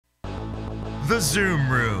The Zoom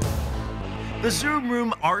Room. The Zoom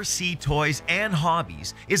Room RC Toys and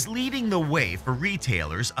Hobbies is leading the way for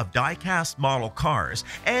retailers of die-cast model cars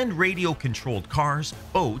and radio-controlled cars,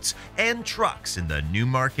 boats, and trucks in the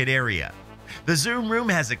Newmarket area. The Zoom Room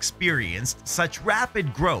has experienced such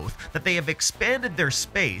rapid growth that they have expanded their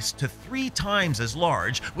space to 3 times as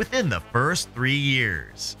large within the first 3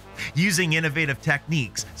 years. Using innovative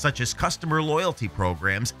techniques such as customer loyalty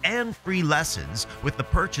programs and free lessons with the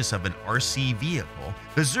purchase of an RC vehicle,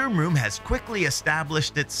 the Zoom Room has quickly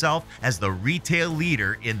established itself as the retail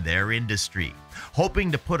leader in their industry.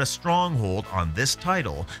 Hoping to put a stronghold on this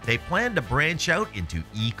title, they plan to branch out into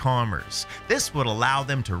e-commerce. This would allow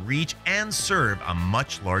them to reach and serve a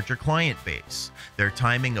much larger client base. Their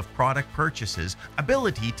timing of product purchases,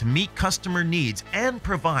 ability to meet customer needs, and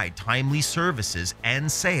provide timely services and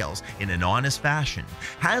sales in an honest fashion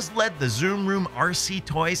has led the Zoom Room RC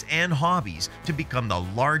Toys and Hobbies to become the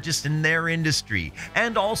largest in their industry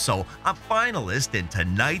and also a finalist in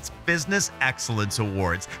tonight's Business Excellence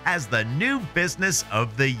Awards as the new Business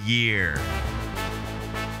of the Year.